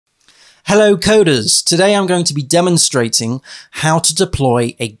Hello coders! Today I'm going to be demonstrating how to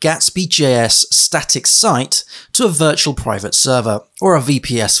deploy a GatsbyJs static site to a virtual private server, or a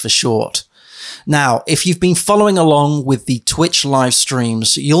VPS for short. Now, if you've been following along with the Twitch live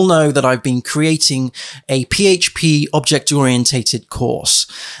streams, you'll know that I've been creating a PHP object-oriented course.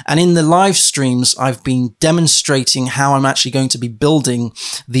 And in the live streams, I've been demonstrating how I'm actually going to be building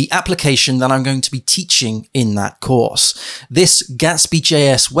the application that I'm going to be teaching in that course. This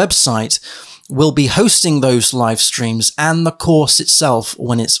GatsbyJs website will be hosting those live streams and the course itself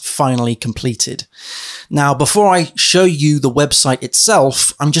when it's finally completed. Now, before I show you the website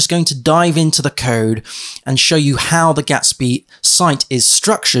itself, I'm just going to dive into the code and show you how the Gatsby site is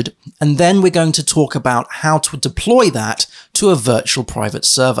structured, and then we're going to talk about how to deploy that to a virtual private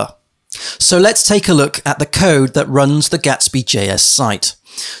server. So let's take a look at the code that runs the GatsbyJs site.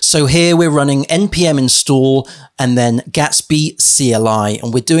 So here we're running npm install and then Gatsby CLI,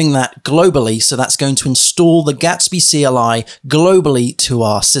 and we're doing that globally. So that's going to install the Gatsby CLI globally to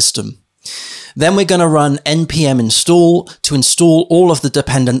our system. Then we're going to run npm install to install all of the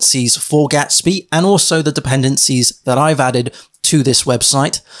dependencies for Gatsby and also the dependencies that I've added to this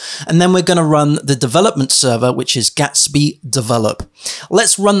website. And then we're going to run the development server, which is Gatsby develop.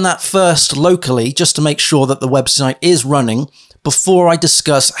 Let's run that first locally just to make sure that the website is running before I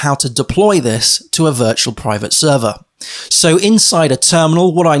discuss how to deploy this to a virtual private server. So inside a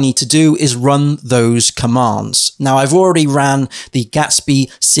terminal, what I need to do is run those commands. Now, I've already ran the Gatsby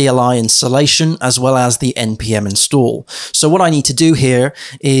CLI installation as well as the npm install. So what I need to do here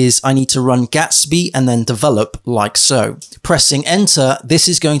is I need to run Gatsby and then develop like so. Pressing enter, this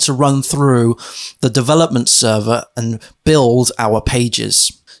is going to run through the development server and build our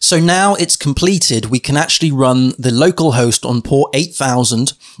pages. So now it's completed, we can actually run the local host on port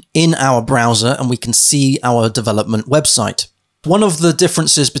 8000 in our browser and we can see our development website. One of the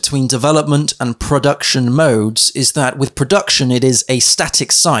differences between development and production modes is that with production, it is a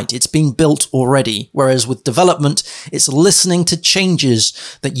static site. It's been built already, whereas with development, it's listening to changes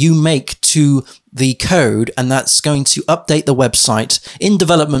that you make to the code, and that's going to update the website in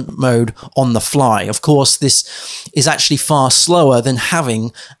development mode on the fly. Of course, this is actually far slower than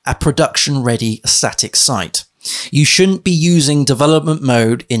having a production-ready static site. You shouldn't be using development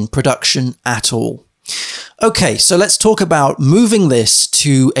mode in production at all. Okay, so let's talk about moving this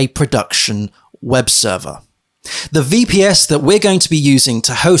to a production web server. The VPS that we're going to be using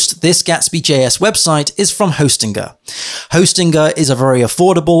to host this GatsbyJs website is from Hostinger. Hostinger is a very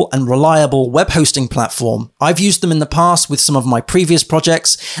affordable and reliable web hosting platform. I've used them in the past with some of my previous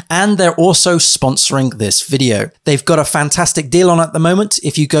projects, and they're also sponsoring this video. They've got a fantastic deal on at the moment.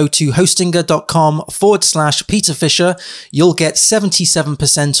 If you go to hostinger.com/Peter Fisher, you'll get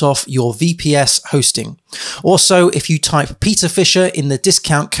 77% off your VPS hosting. Also, if you type Peter Fisher in the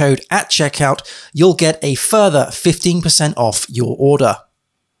discount code at checkout, you'll get a further 15% off your order.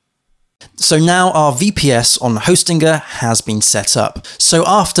 So now our VPS on Hostinger has been set up. So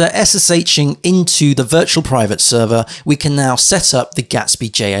after SSHing into the virtual private server, we can now set up the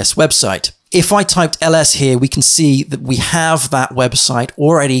GatsbyJs website. If I typed ls here, we can see that we have that website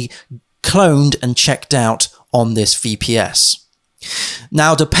already cloned and checked out on this VPS.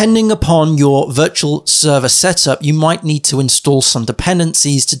 Now, depending upon your virtual server setup, you might need to install some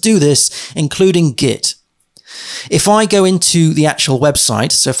dependencies to do this, including Git. If I go into the actual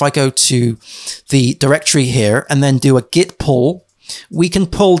website, so if I go to the directory here and then do a git pull, we can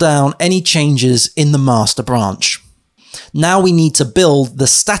pull down any changes in the master branch. Now we need to build the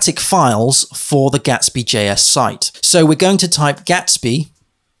static files for the GatsbyJs site. So we're going to type Gatsby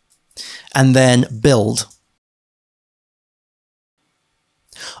and then build.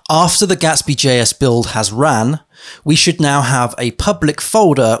 After the GatsbyJs build has ran, we should now have a public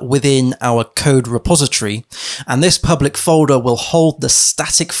folder within our code repository, and this public folder will hold the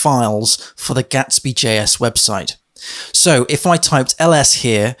static files for the GatsbyJs website. So if I typed ls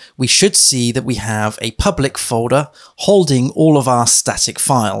here, we should see that we have a public folder holding all of our static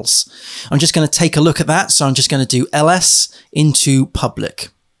files. I'm just going to take a look at that, so I'm just going to do ls into public.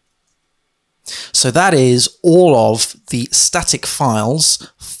 So that is all of the static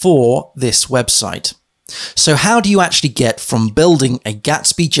files for this website. So how do you actually get from building a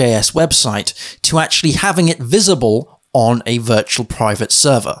GatsbyJs website to actually having it visible on a virtual private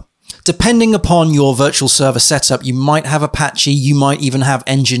server? Depending upon your virtual server setup, you might have Apache, you might even have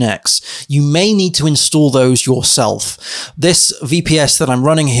Nginx. You may need to install those yourself. This VPS that I'm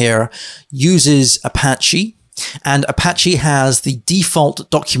running here uses Apache, and Apache has the default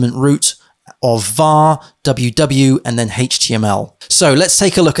document root of var, ww, and then HTML. So let's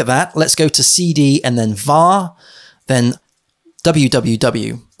take a look at that. Let's go to cd and then var, then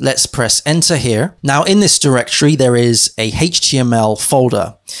www. Let's press enter here. Now in this directory, there is a HTML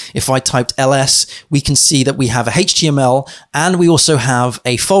folder. If I typed ls, we can see that we have a HTML and we also have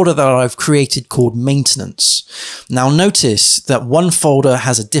a folder that I've created called maintenance. Now notice that one folder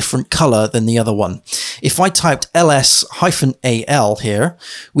has a different color than the other one. If I typed ls-al here,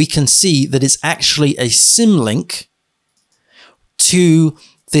 we can see that it's actually a symlink to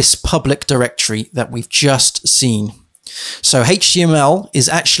this public directory that we've just seen. So HTML is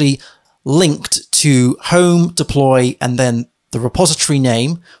actually linked to home, deploy, and then the repository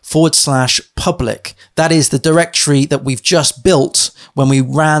name /public. That is the directory that we've just built when we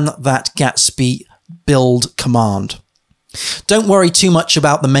ran that Gatsby build command. Don't worry too much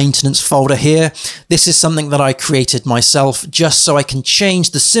about the maintenance folder here. This is something that I created myself just so I can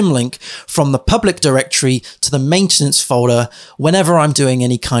change the symlink from the public directory to the maintenance folder whenever I'm doing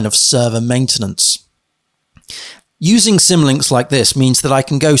any kind of server maintenance. Using symlinks like this means that I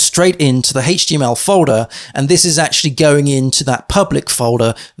can go straight into the HTML folder, and this is actually going into that public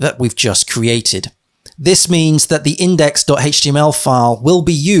folder that we've just created. This means that the index.html file will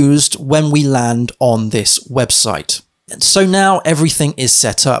be used when we land on this website. So now everything is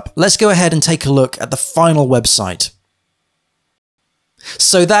set up. Let's go ahead and take a look at the final website.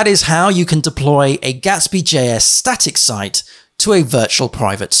 So that is how you can deploy a GatsbyJs static site to a virtual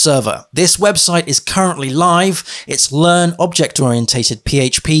private server. This website is currently live. It's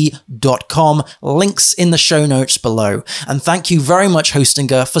learnobject-oriented-php.com. Links in the show notes below. And thank you very much,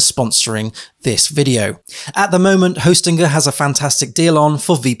 Hostinger, for sponsoring this video. At the moment, Hostinger has a fantastic deal on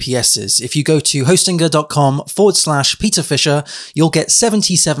for VPSs. If you go to hostinger.com/Peter Fisher, you'll get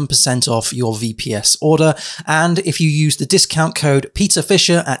 77% off your VPS order. And if you use the discount code Peter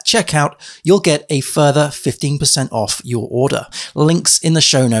Fisher at checkout, you'll get a further 15% off your order. Links in the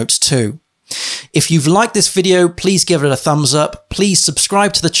show notes too. If you've liked this video, please give it a thumbs up. Please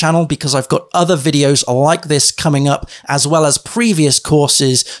subscribe to the channel because I've got other videos like this coming up, as well as previous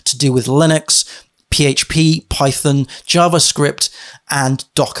courses to do with Linux, PHP, Python, JavaScript, and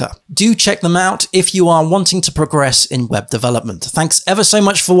Docker. Do check them out if you are wanting to progress in web development. Thanks ever so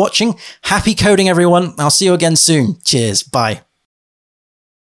much for watching. Happy coding, everyone. I'll see you again soon. Cheers. Bye.